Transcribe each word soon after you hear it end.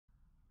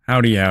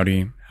Howdy,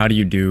 howdy. How do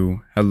you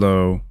do?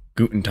 Hello,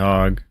 guten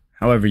tag,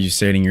 however you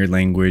say it in your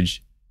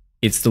language.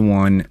 It's the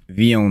one,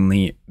 the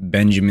only,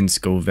 Benjamin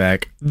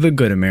Scovach, the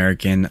good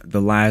American, the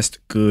last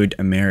good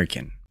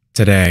American.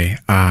 Today,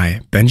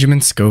 I, Benjamin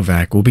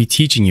Scovach, will be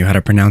teaching you how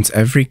to pronounce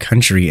every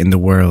country in the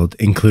world,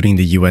 including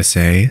the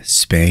USA,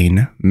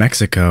 Spain,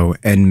 Mexico,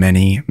 and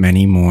many,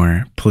 many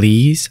more.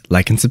 Please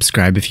like and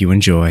subscribe if you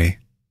enjoy.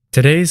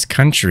 Today's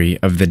country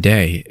of the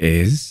day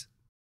is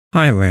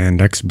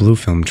Thailand x Blue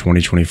Film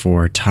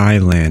 2024.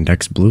 Thailand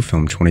x Blue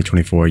Film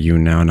 2024. You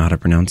now know how to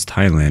pronounce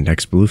Thailand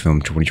x Blue Film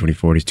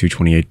 2024. It is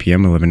 2:28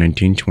 p.m.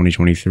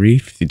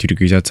 11/19/2023. 52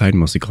 degrees outside,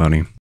 mostly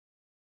cloudy.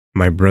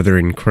 My brother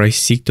in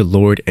Christ, seek the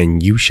Lord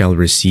and you shall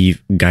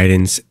receive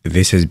guidance.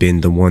 This has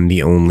been the one,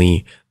 the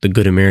only, the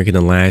good American,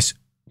 the last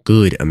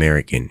good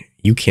American.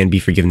 You can be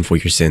forgiven for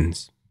your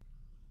sins.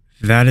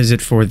 That is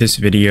it for this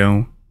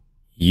video.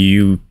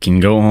 You can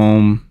go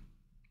home.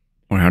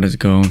 Or how does it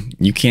go?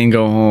 You can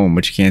go home,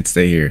 but you can't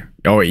stay here.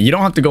 Oh, wait, you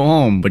don't have to go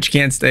home, but you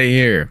can't stay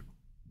here.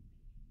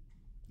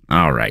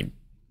 All right.